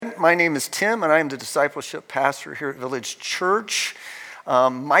My name is Tim, and I am the discipleship pastor here at Village Church.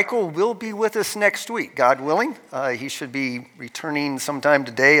 Michael will be with us next week, God willing. He should be returning sometime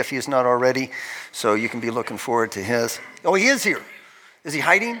today if he is not already, so you can be looking forward to his. Oh, he is here. Is he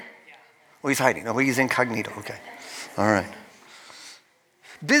hiding? Oh, he's hiding. Oh, he's incognito. Okay. All right.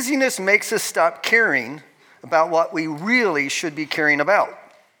 Busyness makes us stop caring about what we really should be caring about.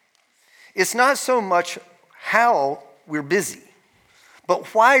 It's not so much how we're busy, but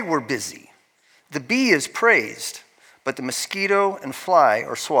why we're busy. The bee is praised, but the mosquito and fly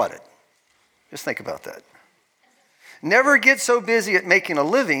are swatted. Just think about that. Never get so busy at making a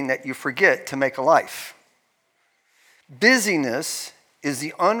living that you forget to make a life. Busyness is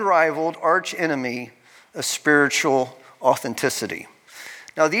the unrivaled archenemy of spiritual authenticity.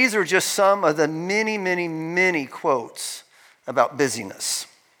 Now, these are just some of the many, many, many quotes about busyness.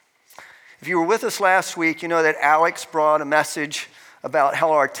 If you were with us last week, you know that Alex brought a message about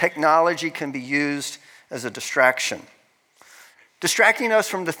how our technology can be used as a distraction, distracting us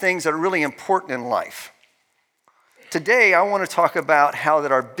from the things that are really important in life. Today, I want to talk about how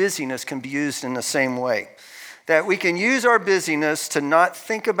that our busyness can be used in the same way, that we can use our busyness to not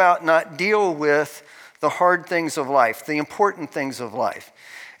think about, not deal with the hard things of life, the important things of life.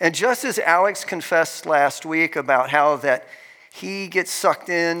 And just as Alex confessed last week about how that he gets sucked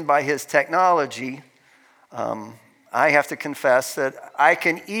in by his technology, I have to confess that I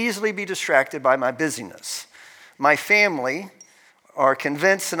can easily be distracted by my busyness. My family are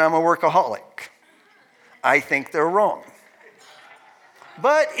convinced that I'm a workaholic. I think they're wrong.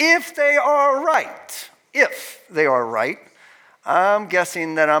 But if they are right, I'm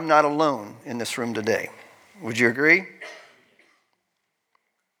guessing that I'm not alone in this room today. Would you agree?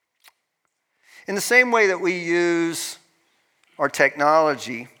 In the same way that we use our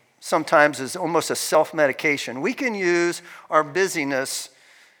technology sometimes as almost a self-medication, we can use our busyness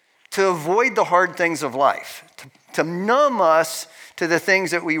to avoid the hard things of life, to numb us to the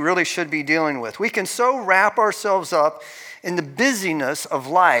things that we really should be dealing with. We can so wrap ourselves up in the busyness of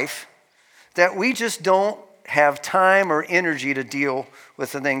life that we just don't have time or energy to deal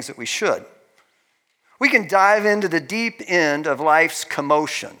with the things that we should. We can dive into the deep end of life's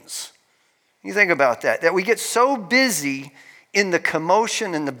commotions. You think about that we get so busy in the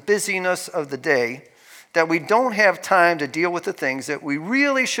commotion and the busyness of the day that we don't have time to deal with the things that we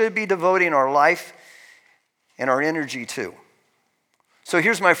really should be devoting our life and our energy to. So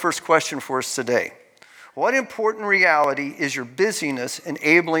here's my first question for us today. What important reality is your busyness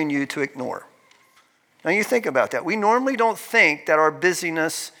enabling you to ignore? Now you think about that. We normally don't think that our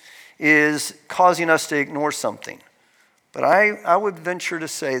busyness is causing us to ignore something. But I would venture to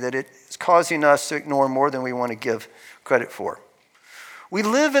say that it's causing us to ignore more than we want to give credit for. We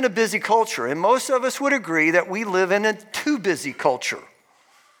live in a busy culture, and most of us would agree that we live in a too busy culture.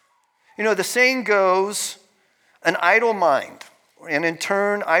 You know, the saying goes, an idle mind, and in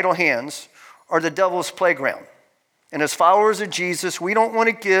turn, idle hands, are the devil's playground. And as followers of Jesus, we don't want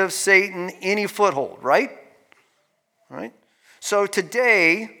to give Satan any foothold, right? Right? So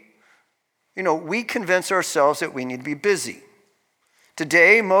today, we convince ourselves that we need to be busy.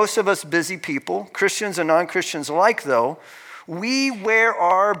 Today, most of us busy people, Christians and non-Christians alike though, we wear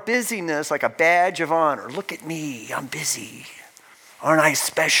our busyness like a badge of honor. Look at me, I'm busy. Aren't I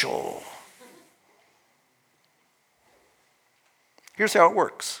special? Here's how it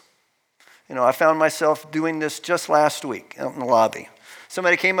works. I found myself doing this just last week out in the lobby.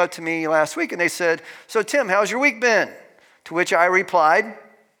 Somebody came up to me last week and they said, "So Tim, how's your week been?" To which I replied,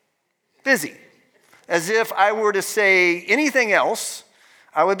 "Busy." As if I were to say anything else,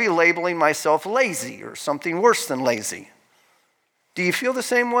 I would be labeling myself lazy or something worse than lazy. Do you feel the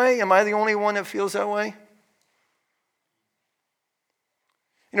same way? Am I the only one that feels that way?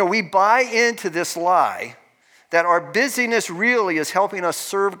 We buy into this lie that our busyness really is helping us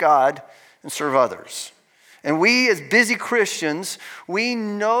serve God and serve others. And we as busy Christians, we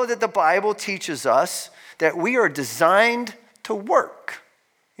know that the Bible teaches us that we are designed to work.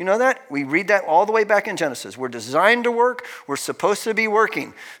 You know that? We read that all the way back in Genesis. We're designed to work. We're supposed to be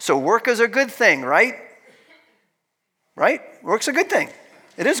working. So work is a good thing, right? Right? Work's a good thing.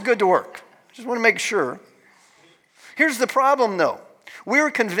 It is good to work. Just want to make sure. Here's the problem, though.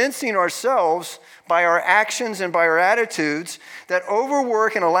 We're convincing ourselves by our actions and by our attitudes that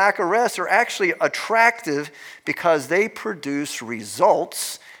overwork and a lack of rest are actually attractive because they produce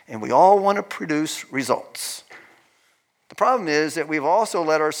results, and we all want to produce results. The problem is that we've also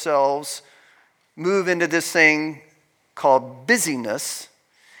let ourselves move into this thing called busyness,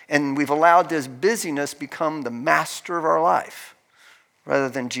 and we've allowed this busyness become the master of our life rather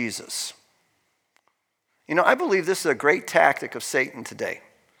than Jesus. I believe this is a great tactic of Satan today.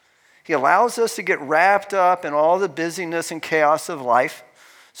 He allows us to get wrapped up in all the busyness and chaos of life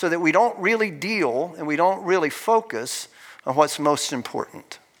so that we don't really deal and we don't really focus on what's most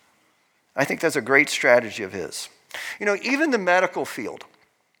important. I think that's a great strategy of his. Even the medical field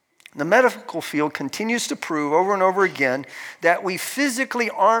continues to prove over and over again that we physically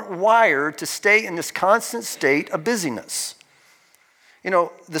aren't wired to stay in this constant state of busyness.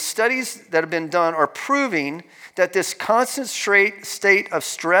 The studies that have been done are proving that this constant state of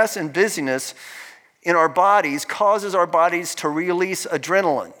stress and busyness in our bodies causes our bodies to release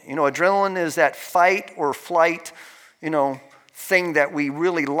adrenaline. Adrenaline is that fight or flight, thing that we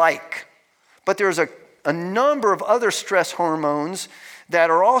really like. But there's a number of other stress hormones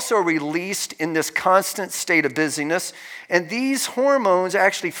that are also released in this constant state of busyness. And these hormones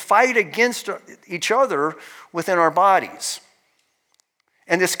actually fight against each other within our bodies.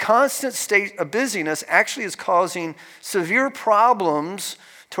 And this constant state of busyness actually is causing severe problems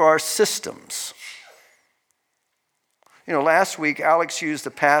to our systems. Last week, Alex used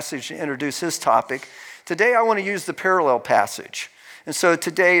the passage to introduce his topic. Today, I want to use the parallel passage. And so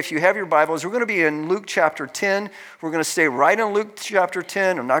today, if you have your Bibles, we're going to be in Luke chapter 10. We're going to stay right in Luke chapter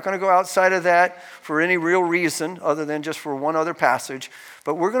 10. I'm not going to go outside of that for any real reason other than just for one other passage.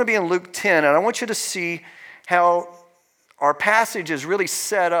 But we're going to be in Luke 10, and I want you to see how our passage is really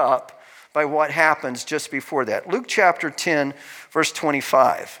set up by what happens just before that. Luke chapter 10, verse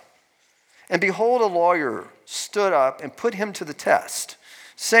 25. And behold, a lawyer stood up and put him to the test,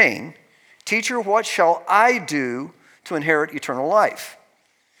 saying, Teacher, what shall I do to inherit eternal life?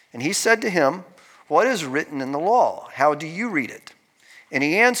 And he said to him, What is written in the law? How do you read it? And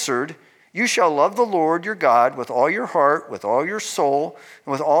he answered, You shall love the Lord your God with all your heart, with all your soul,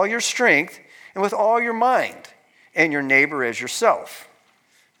 and with all your strength, and with all your mind, and your neighbor as yourself.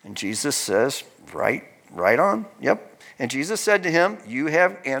 And Jesus says, right on, yep. And Jesus said to him, You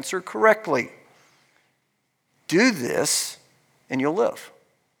have answered correctly. Do this, and you'll live.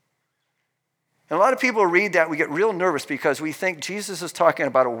 And a lot of people read that, we get real nervous because we think Jesus is talking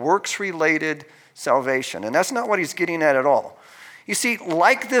about a works-related salvation. And that's not what he's getting at all. You see,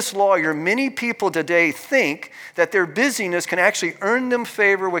 like this lawyer, many people today think that their busyness can actually earn them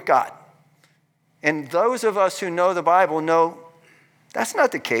favor with God. And those of us who know the Bible know that's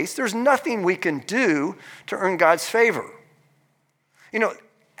not the case. There's nothing we can do to earn God's favor.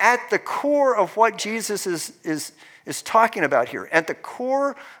 At the core of what Jesus is talking about here, at the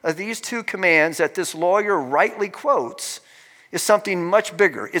core of these two commands that this lawyer rightly quotes, is something much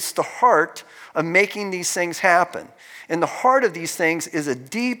bigger. It's the heart of making these things happen. And the heart of these things is a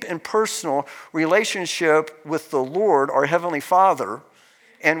deep and personal relationship with the Lord, our Heavenly Father,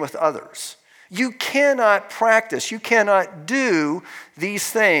 and with others. You cannot practice, you cannot do these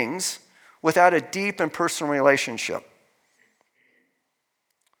things without a deep and personal relationship.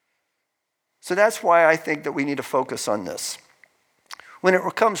 So that's why I think that we need to focus on this. When it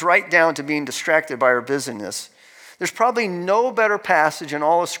comes right down to being distracted by our busyness, there's probably no better passage in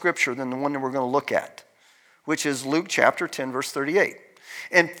all of Scripture than the one that we're going to look at, which is Luke chapter 10, verse 38.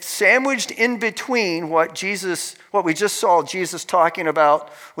 And sandwiched in between what we just saw Jesus talking about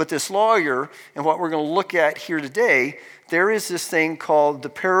with this lawyer and what we're going to look at here today, there is this thing called the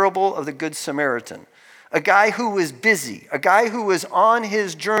parable of the Good Samaritan. A guy who was busy, a guy who was on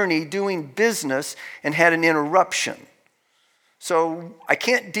his journey doing business and had an interruption. So I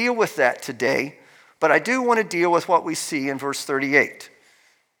can't deal with that today, but I do want to deal with what we see in verse 38.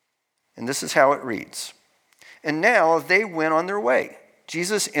 And this is how it reads. And now they went on their way.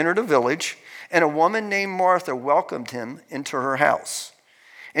 Jesus entered a village, and a woman named Martha welcomed him into her house.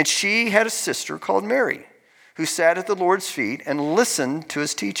 And she had a sister called Mary, who sat at the Lord's feet and listened to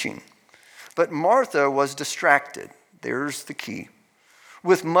his teaching. But Martha was distracted, there's the key,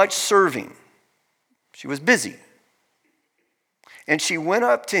 with much serving. She was busy. And she went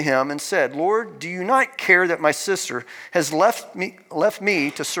up to him and said, Lord, do you not care that my sister has left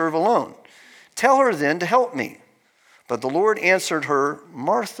me to serve alone? Tell her then to help me. But the Lord answered her,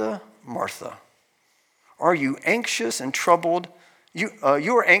 Martha, Martha, are you anxious and troubled? You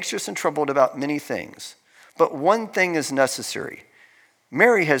are anxious and troubled about many things, but one thing is necessary.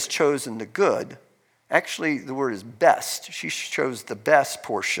 Mary has chosen the good. Actually, the word is best. She chose the best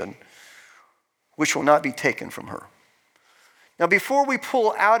portion, which will not be taken from her. Now, before we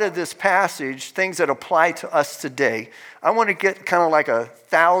pull out of this passage things that apply to us today, I want to get kind of like a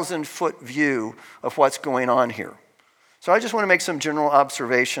 1,000-foot view of what's going on here. So I just want to make some general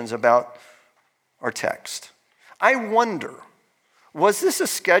observations about our text. I wonder, was this a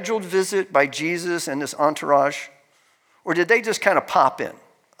scheduled visit by Jesus and his entourage? Or did they just kind of pop in,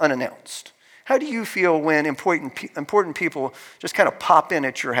 unannounced? How do you feel when important people just kind of pop in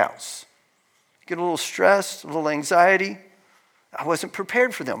at your house? Get a little stressed, a little anxiety? I wasn't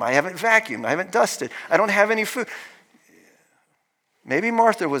prepared for them. I haven't vacuumed. I haven't dusted. I don't have any food. Maybe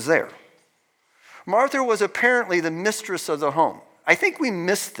Martha was there. Martha was apparently the mistress of the home. I think we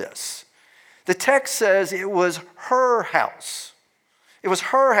missed this. The text says it was her house. It was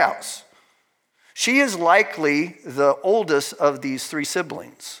her house. She is likely the oldest of these three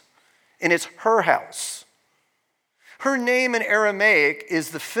siblings, and it's her house. Her name in Aramaic is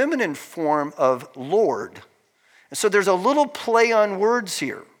the feminine form of Lord. And so there's a little play on words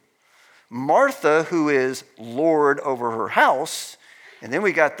here. Martha, who is Lord over her house, and then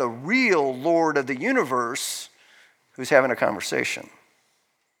we got the real Lord of the universe who's having a conversation.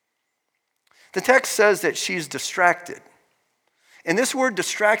 The text says that she's distracted. And this word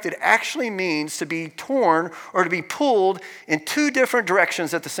distracted actually means to be torn or to be pulled in two different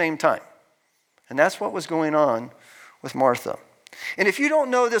directions at the same time. And that's what was going on with Martha. And if you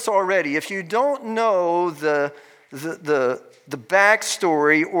don't know this already, if you don't know the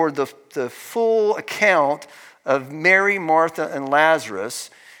backstory or the full account of Mary, Martha, and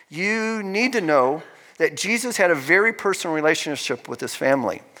Lazarus, you need to know that Jesus had a very personal relationship with his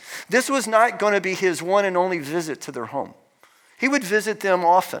family. This was not going to be his one and only visit to their home. He would visit them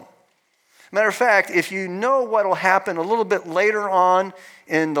often. Matter of fact, if you know what will happen a little bit later on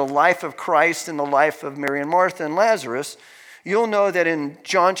in the life of Christ, in the life of Mary and Martha and Lazarus, you'll know that in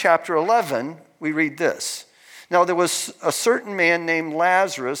John chapter 11, we read this. Now there was a certain man named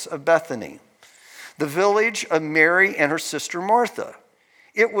Lazarus of Bethany, the village of Mary and her sister Martha.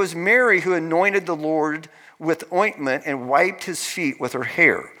 It was Mary who anointed the Lord with ointment and wiped his feet with her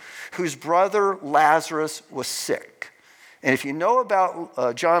hair, whose brother Lazarus was sick. And if you know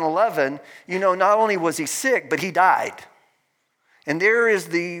about John 11, you know not only was he sick, but he died. And there is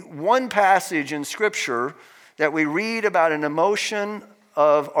the one passage in Scripture that we read about an emotion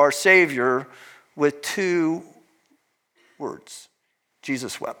of our Savior with two words.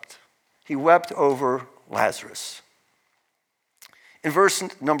 Jesus wept. He wept over Lazarus. In verse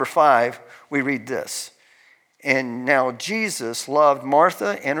number 5, we read this. And now Jesus loved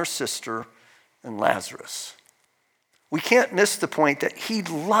Martha and her sister and Lazarus. We can't miss the point that he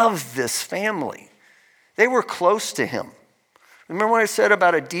loved this family. They were close to him. Remember what I said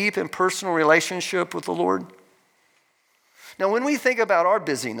about a deep and personal relationship with the Lord? Now, when we think about our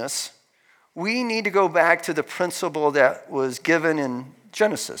busyness, we need to go back to the principle that was given in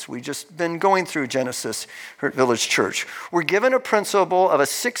Genesis. We've just been going through Genesis here at Village Church. We're given a principle of a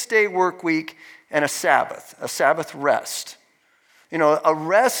 6-day work week and a Sabbath rest. You know, a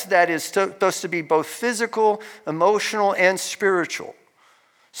rest that is supposed to be both physical, emotional, and spiritual.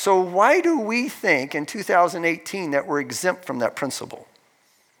 So why do we think in 2018 that we're exempt from that principle?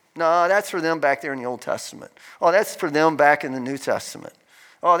 No, that's for them back there in the Old Testament. Oh, that's for them back in the New Testament.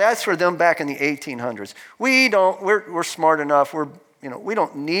 Oh, that's for them back in the 1800s. We're smart enough. We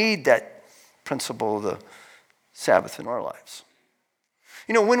don't need that principle of the Sabbath in our lives.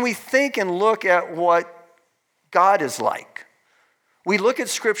 You know, when we think and look at what God is like, we look at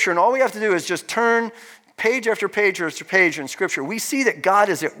Scripture, and all we have to do is just turn page after page after page in Scripture. We see that God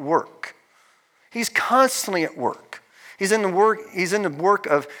is at work. He's constantly at work. He's in the work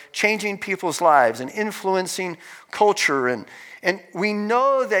of changing people's lives and influencing culture. And we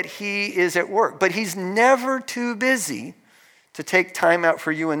know that he is at work, but he's never too busy to take time out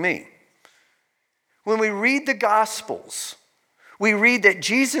for you and me. When we read the Gospels, we read that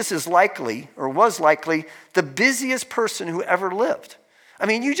Jesus is likely, or was likely, the busiest person who ever lived. I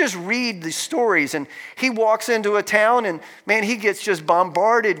mean, you just read the stories, and he walks into a town, and man, he gets just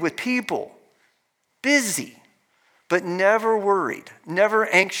bombarded with people. Busy, but never worried, never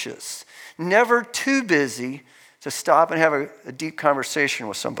anxious, never too busy to stop and have a deep conversation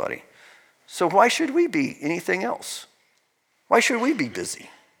with somebody. So why should we be anything else? Why should we be busy?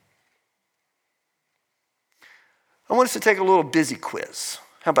 I want us to take a little busy quiz.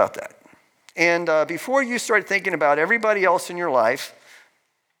 How about that? And before you start thinking about everybody else in your life,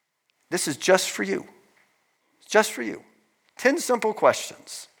 this is just for you. Just for you. 10 simple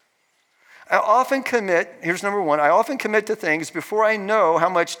questions. Here's number 1, I often commit to things before I know how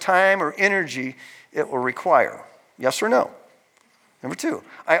much time or energy it will require. Yes or no? Number 2,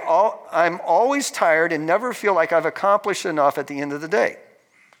 I'm always tired and never feel like I've accomplished enough at the end of the day.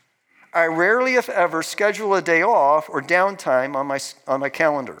 I rarely, if ever, schedule a day off or downtime on my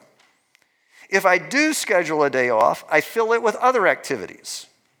calendar. If I do schedule a day off, I fill it with other activities.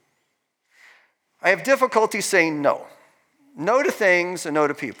 I have difficulty saying no. No to things and no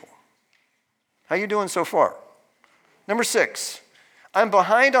to people. How you doing so far? Number 6, I'm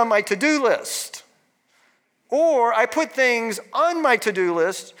behind on my to-do list. Or I put things on my to-do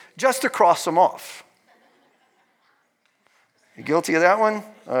list just to cross them off. You guilty of that one?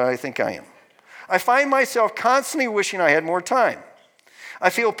 I think I am. I find myself constantly wishing I had more time. I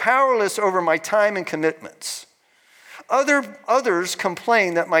feel powerless over my time and commitments. Others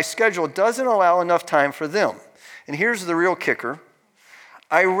complain that my schedule doesn't allow enough time for them. And here's the real kicker.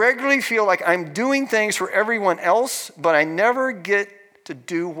 I regularly feel like I'm doing things for everyone else, but I never get to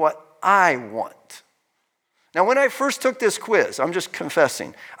do what I want. Now, when I first took this quiz, I'm just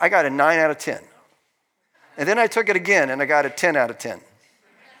confessing, I got a 9 out of 10. And then I took it again, and I got a 10 out of 10.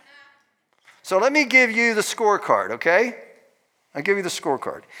 So let me give you the scorecard, okay? I'll give you the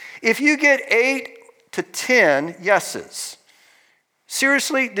scorecard. If you get 8 to 10 yeses,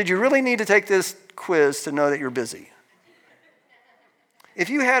 seriously, did you really need to take this quiz to know that you're busy? If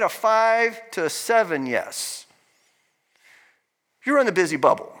you had a 5 to a 7 yes, you're in the busy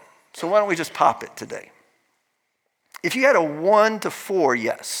bubble. So why don't we just pop it today? If you had a 1 to 4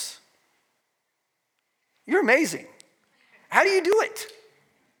 yes, you're amazing. How do you do it?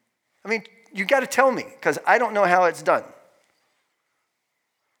 I mean, you got to tell me, because I don't know how it's done.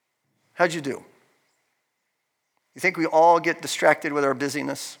 How'd you do? You think we all get distracted with our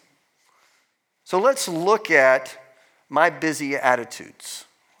busyness? So let's look at my busy attitudes.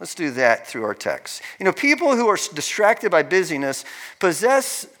 Let's do that through our text. You know, people who are distracted by busyness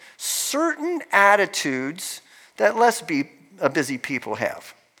possess certain attitudes that less busy people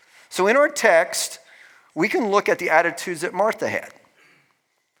have. So in our text, we can look at the attitudes that Martha had.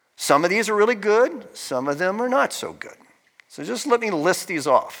 Some of these are really good, some of them are not so good. So just let me list these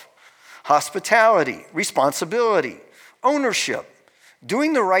off. Hospitality, responsibility, ownership,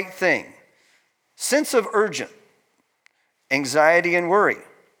 doing the right thing, sense of urgent, anxiety and worry,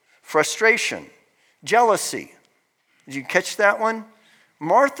 frustration, jealousy. Did you catch that one?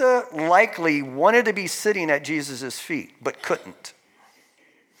 Martha likely wanted to be sitting at Jesus' feet, but couldn't.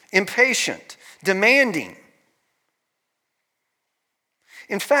 Impatient, demanding.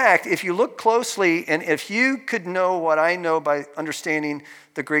 In fact, if you look closely, and if you could know what I know by understanding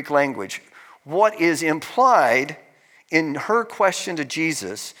the Greek language, what is implied in her question to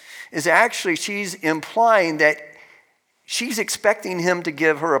Jesus is actually she's implying that she's expecting him to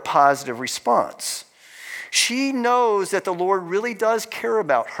give her a positive response. She knows that the Lord really does care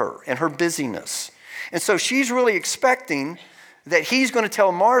about her and her busyness. And so she's really expecting that he's going to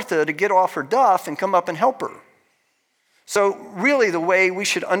tell Martha to get off her duff and come up and help her. So really the way we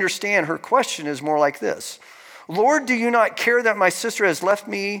should understand her question is more like this. Lord, do you not care that my sister has left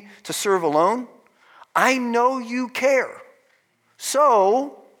me to serve alone? I know you care.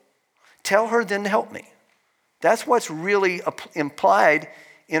 So tell her then to help me. That's what's really implied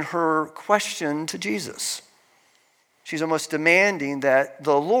in her question to Jesus. She's almost demanding that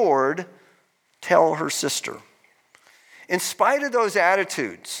the Lord tell her sister. In spite of those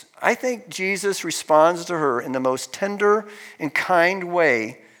attitudes, I think Jesus responds to her in the most tender and kind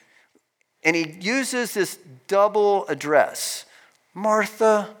way, and he uses this double address,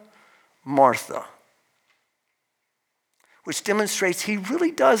 Martha, Martha, which demonstrates he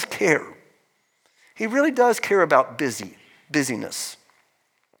really does care. He really does care about busyness.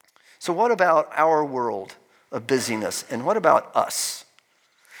 So what about our world of busyness, and what about us?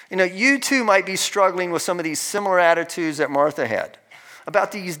 You know, you too might be struggling with some of these similar attitudes that Martha had,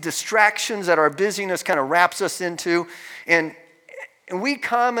 about these distractions that our busyness kind of wraps us into. And we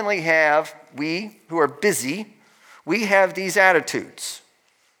commonly have, we who are busy, we have these attitudes.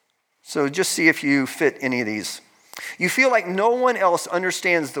 So just see if you fit any of these. You feel like no one else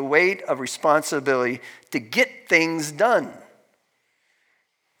understands the weight of responsibility to get things done.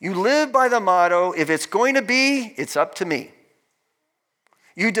 You live by the motto, if it's going to be, it's up to me.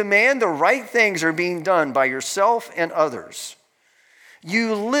 You demand the right things are being done by yourself and others.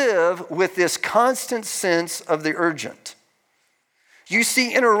 You live with this constant sense of the urgent. You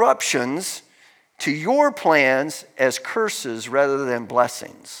see interruptions to your plans as curses rather than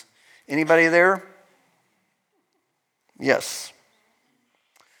blessings. Anybody there? Yes.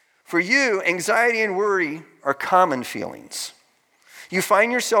 For you, anxiety and worry are common feelings. You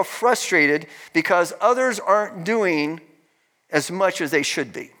find yourself frustrated because others aren't doing as much as they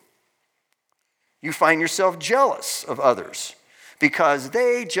should be. You find yourself jealous of others because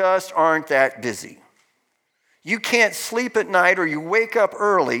they just aren't that busy. You can't sleep at night, or you wake up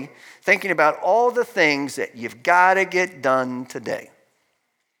early thinking about all the things that you've got to get done today.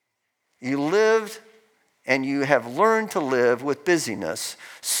 You lived and you have learned to live with busyness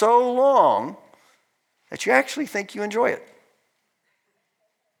so long that you actually think you enjoy it.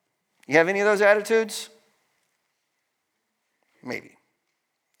 You have any of those attitudes? Maybe.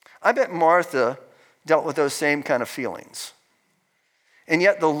 I bet Martha dealt with those same kind of feelings. And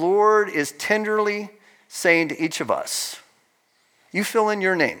yet the Lord is tenderly saying to each of us, you fill in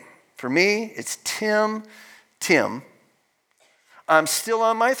your name. For me, it's Tim. I'm still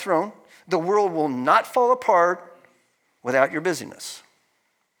on my throne. The world will not fall apart without your busyness.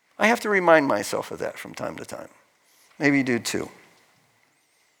 I have to remind myself of that from time to time. Maybe you do too.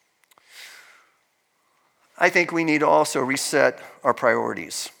 I think we need to also reset our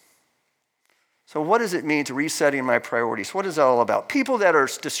priorities. So what does it mean to resetting my priorities? What is that all about? People that are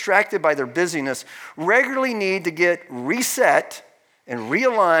distracted by their busyness regularly need to get reset and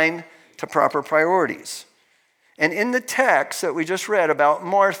realigned to proper priorities. And in the text that we just read about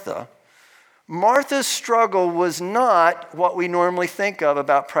Martha, Martha's struggle was not what we normally think of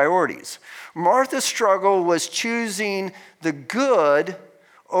about priorities. Martha's struggle was choosing the good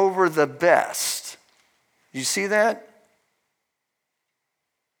over the best. You see that?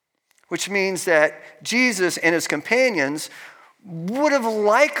 Which means that Jesus and his companions would have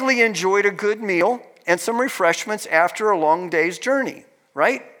likely enjoyed a good meal and some refreshments after a long day's journey,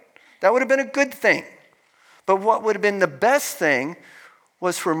 right? That would have been a good thing. But what would have been the best thing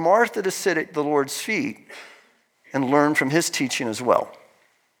was for Martha to sit at the Lord's feet and learn from his teaching as well.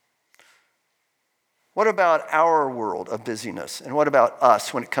 What about our world of busyness? And what about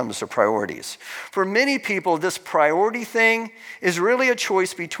us when it comes to priorities? For many people, this priority thing is really a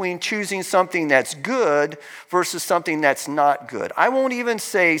choice between choosing something that's good versus something that's not good. I won't even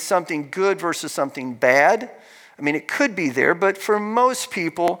say something good versus something bad. I mean, it could be there, but for most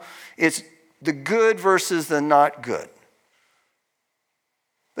people, it's the good versus the not good.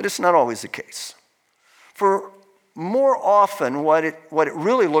 But it's not always the case. For more often, what it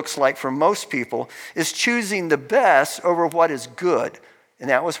really looks like for most people is choosing the best over what is good. And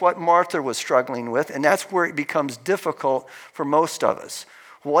that was what Martha was struggling with, and that's where it becomes difficult for most of us.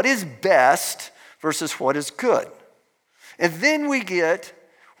 What is best versus what is good? And then we get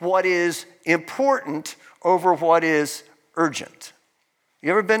what is important over what is urgent.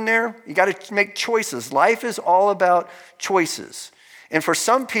 You ever been there? You got to make choices. Life is all about choices. And for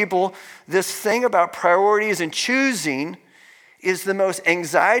some people, this thing about priorities and choosing is the most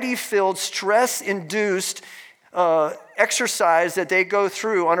anxiety-filled, stress-induced exercise that they go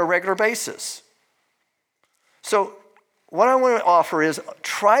through on a regular basis. So what I want to offer is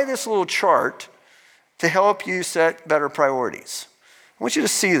try this little chart to help you set better priorities. I want you to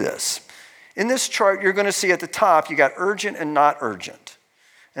see this. In this chart, you're going to see at the top, you got urgent and not urgent.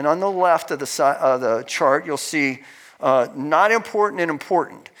 And on the left of the chart, you'll see not important and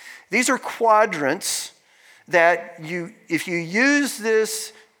important. These are quadrants that if you use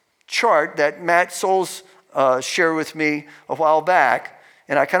this chart that Matt Souls shared with me a while back,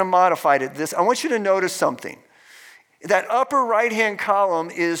 and I kind of modified it, I want you to notice something. That upper right-hand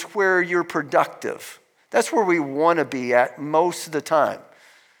column is where you're productive. That's where we want to be at most of the time.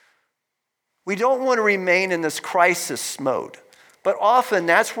 We don't want to remain in this crisis mode. But often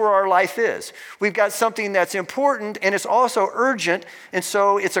that's where our life is. We've got something that's important and it's also urgent, and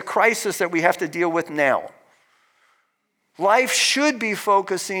so it's a crisis that we have to deal with now. Life should be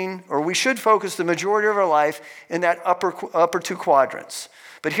focusing, or we should focus the majority of our life in that upper two quadrants.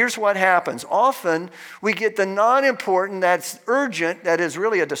 But here's what happens. Often we get the non-important that's urgent that is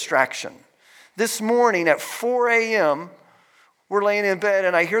really a distraction. This morning at 4 a.m., we're laying in bed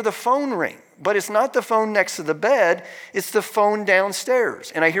and I hear the phone ring. But it's not the phone next to the bed, it's the phone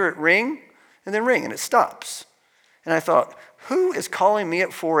downstairs. And I hear it ring and then ring and it stops. And I thought, who is calling me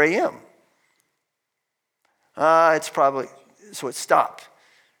at 4 a.m.? It's probably, so it stopped.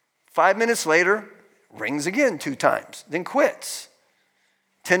 5 minutes later, rings again 2 times, then quits.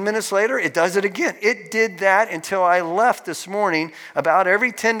 10 minutes later, it does it again. It did that until I left this morning about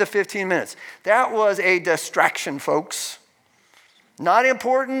every 10 to 15 minutes. That was a distraction, folks. Not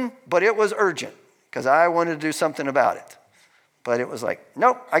important, but it was urgent because I wanted to do something about it. But it was like,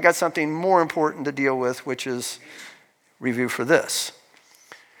 nope, I got something more important to deal with, which is review for this.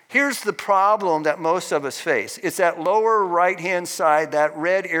 Here's the problem that most of us face. It's that lower right-hand side, that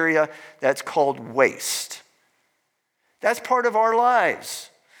red area that's called waste. That's part of our lives.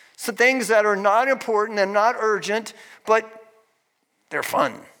 So things that are not important and not urgent, but they're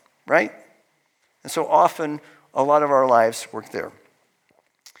fun, right? And so often, a lot of our lives work there.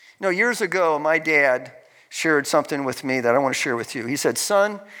 You know, years ago, my dad shared something with me that I want to share with you. He said,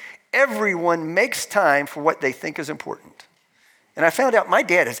 son, everyone makes time for what they think is important. And I found out my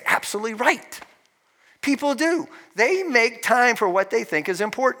dad is absolutely right. People do. They make time for what they think is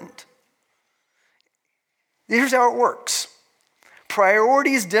important. Here's how it works.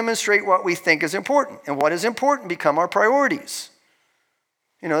 Priorities demonstrate what we think is important, and what is important become our priorities.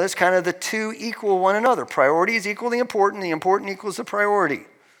 That's kind of the two equal one another. Priorities equal the important equals the priority.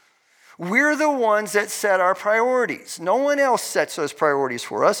 We're the ones that set our priorities. No one else sets those priorities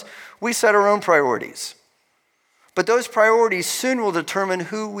for us. We set our own priorities. But those priorities soon will determine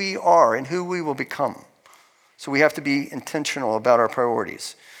who we are and who we will become. So we have to be intentional about our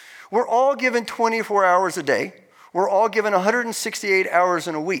priorities. We're all given 24 hours a day. We're all given 168 hours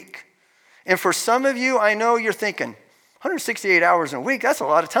in a week. And for some of you, I know you're thinking, 168 hours in a week, that's a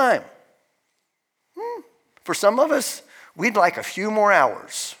lot of time. For some of us, we'd like a few more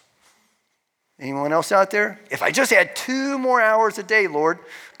hours. Anyone else out there? If I just had 2 more hours a day, Lord,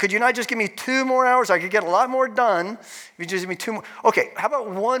 could you not just give me 2 more hours? I could get a lot more done if you just give me 2 more. Okay, how about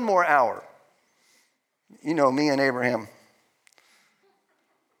 1 more hour? You know me and Abraham.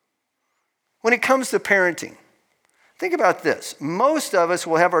 When it comes to parenting, think about this. Most of us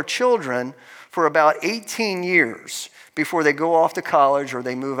will have our children for about 18 years before they go off to college or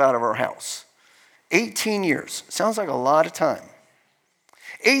they move out of our house. 18 years. Sounds like a lot of time.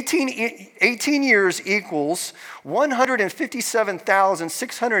 18 years equals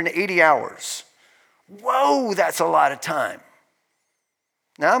 157,680 hours. Whoa, that's a lot of time.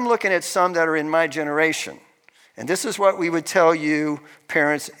 Now I'm looking at some that are in my generation. And this is what we would tell you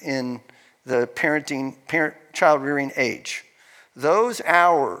parents in the child rearing age. Those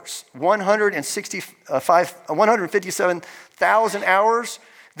hours, 157,000 hours,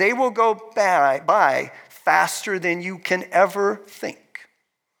 they will go by faster than you can ever think.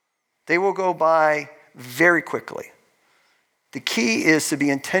 They will go by very quickly. The key is to be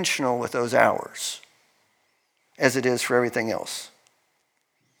intentional with those hours, as it is for everything else.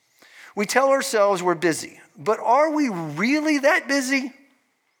 We tell ourselves we're busy, but are we really that busy?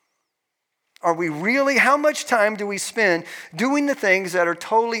 Are we really? How much time do we spend doing the things that are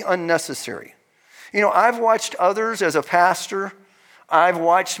totally unnecessary? I've watched others as a pastor. I've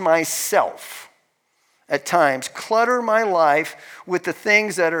watched myself at times clutter my life with the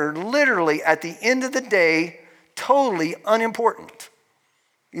things that are literally, at the end of the day, totally unimportant.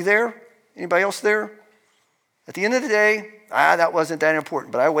 You there? Anybody else there? At the end of the day, that wasn't that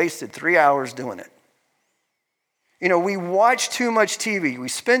important, but I wasted 3 hours doing it. We watch too much TV, we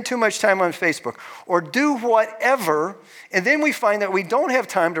spend too much time on Facebook, or do whatever, and then we find that we don't have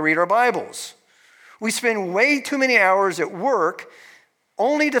time to read our Bibles. We spend way too many hours at work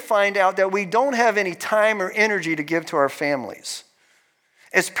only to find out that we don't have any time or energy to give to our families.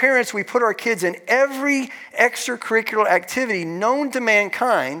 As parents, we put our kids in every extracurricular activity known to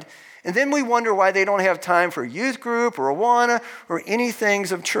mankind, and then we wonder why they don't have time for youth group or Awana or any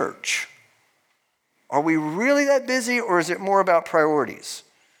things of church. Are we really that busy, or is it more about priorities?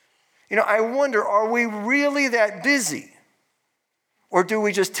 I wonder, are we really that busy? Or do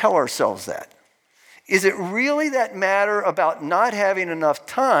we just tell ourselves that? Is it really that matter about not having enough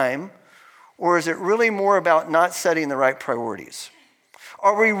time, or is it really more about not setting the right priorities?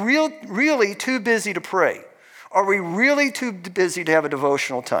 Are we really too busy to pray? Are we really too busy to have a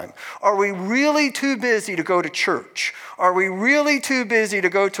devotional time? Are we really too busy to go to church? Are we really too busy to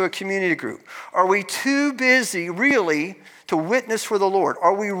go to a community group? Are we too busy really to witness for the Lord?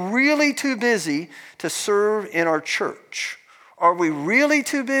 Are we really too busy to serve in our church? Are we really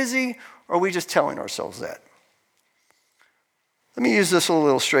too busy, or are we just telling ourselves that? Let me use this little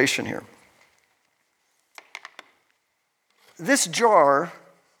illustration here. This jar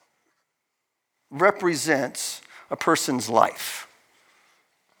represents a person's life.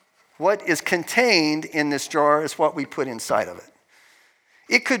 What is contained in this jar is what we put inside of it.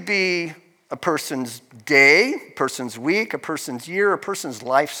 It could be a person's day, a person's week, a person's year, a person's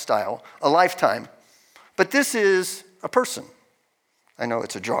lifestyle, a lifetime. But this is a person. I know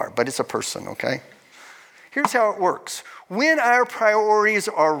it's a jar, but it's a person, okay? Here's how it works. When our priorities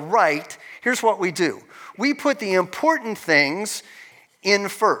are right, here's what we do. We put the important things in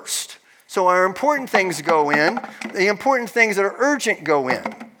first. So our important things go in, the important things that are urgent go in.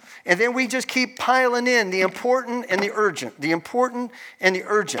 And then we just keep piling in the important and the urgent, the important and the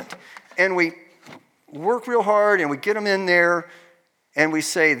urgent. And we work real hard and we get them in there and we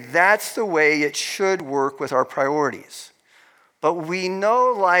say that's the way it should work with our priorities. But we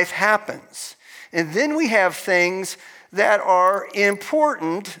know life happens. And then we have things that are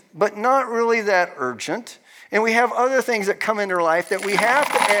important but not really that urgent. And we have other things that come into our life that we have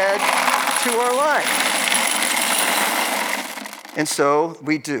to add to our life. And so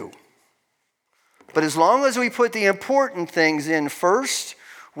we do. But as long as we put the important things in first,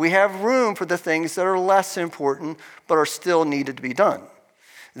 we have room for the things that are less important but are still needed to be done.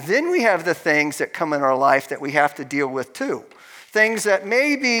 Then we have the things that come in our life that we have to deal with too. Things that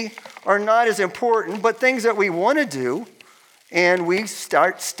maybe are not as important, but things that we want to do and we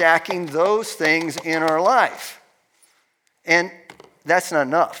start stacking those things in our life. And that's not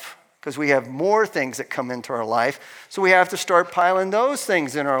enough, because we have more things that come into our life, so we have to start piling those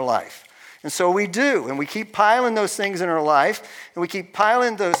things in our life. And so we do, and we keep piling those things in our life, and we keep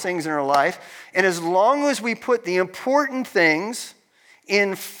piling those things in our life, and as long as we put the important things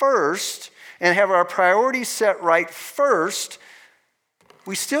in first and have our priorities set right first,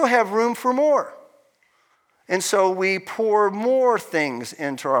 we still have room for more. And so we pour more things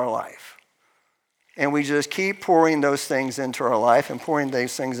into our life. And we just keep pouring those things into our life and pouring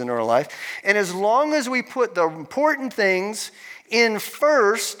those things into our life. And as long as we put the important things in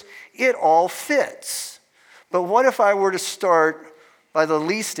first, it all fits. But what if I were to start by the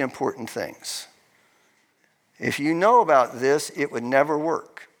least important things? If you know about this, it would never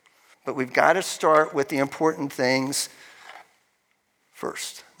work. But we've got to start with the important things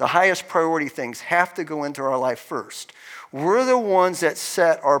first. The highest priority things have to go into our life first. We're the ones that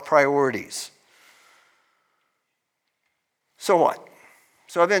set our priorities. So what?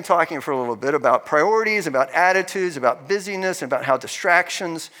 So I've been talking for a little bit about priorities, about attitudes, about busyness, about how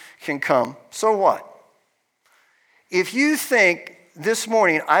distractions can come. So what? If you think this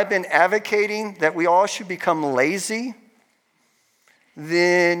morning I've been advocating that we all should become lazy,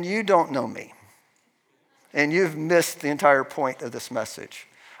 then you don't know me. And you've missed the entire point of this message.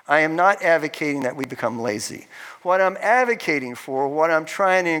 I am not advocating that we become lazy. What I'm advocating for, what I'm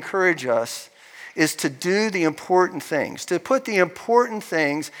trying to encourage us, is to do the important things, to put the important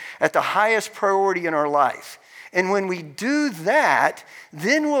things at the highest priority in our life. And when we do that,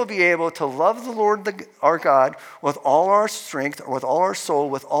 then we'll be able to love the Lord our God with all our strength, with all our soul,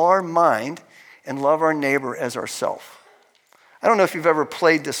 with all our mind, and love our neighbor as ourself. I don't know if you've ever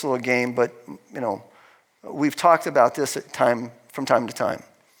played this little game, but we've talked about this from time to time.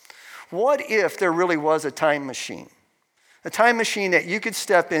 What if there really was a time machine? A time machine that you could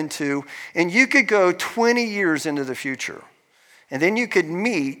step into and you could go 20 years into the future. And then you could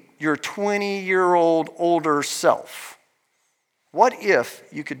meet your 20-year-old older self. What if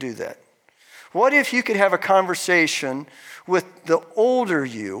you could do that? What if you could have a conversation with the older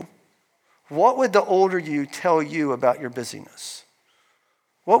you? What would the older you tell you about your busyness?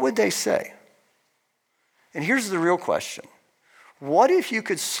 What would they say? And here's the real question. What if you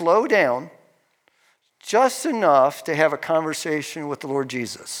could slow down just enough to have a conversation with the Lord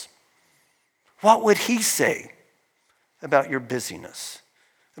Jesus? What would he say about your busyness,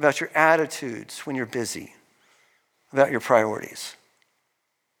 about your attitudes when you're busy, about your priorities?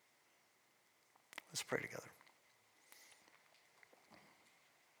 Let's pray together.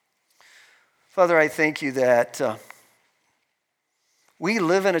 Father, I thank you that we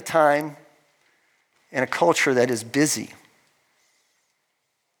live in a time and a culture that is busy.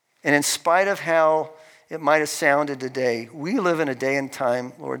 And in spite of how it might have sounded today, we live in a day and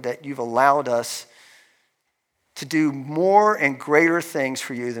time, Lord, that you've allowed us to do more and greater things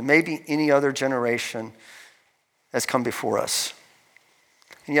for you than maybe any other generation that's come before us.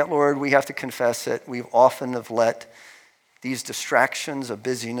 And yet, Lord, we have to confess that we often have let these distractions of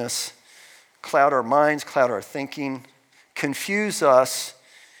busyness cloud our minds, cloud our thinking, confuse us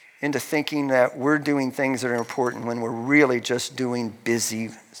into thinking that we're doing things that are important when we're really just doing busy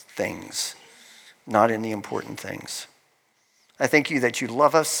things, not in the important things. I thank you that you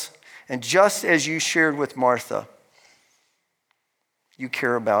love us, and just as you shared with Martha, you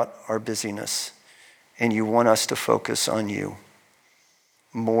care about our busyness, and you want us to focus on you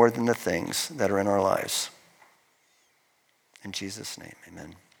more than the things that are in our lives. In Jesus' name,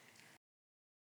 amen.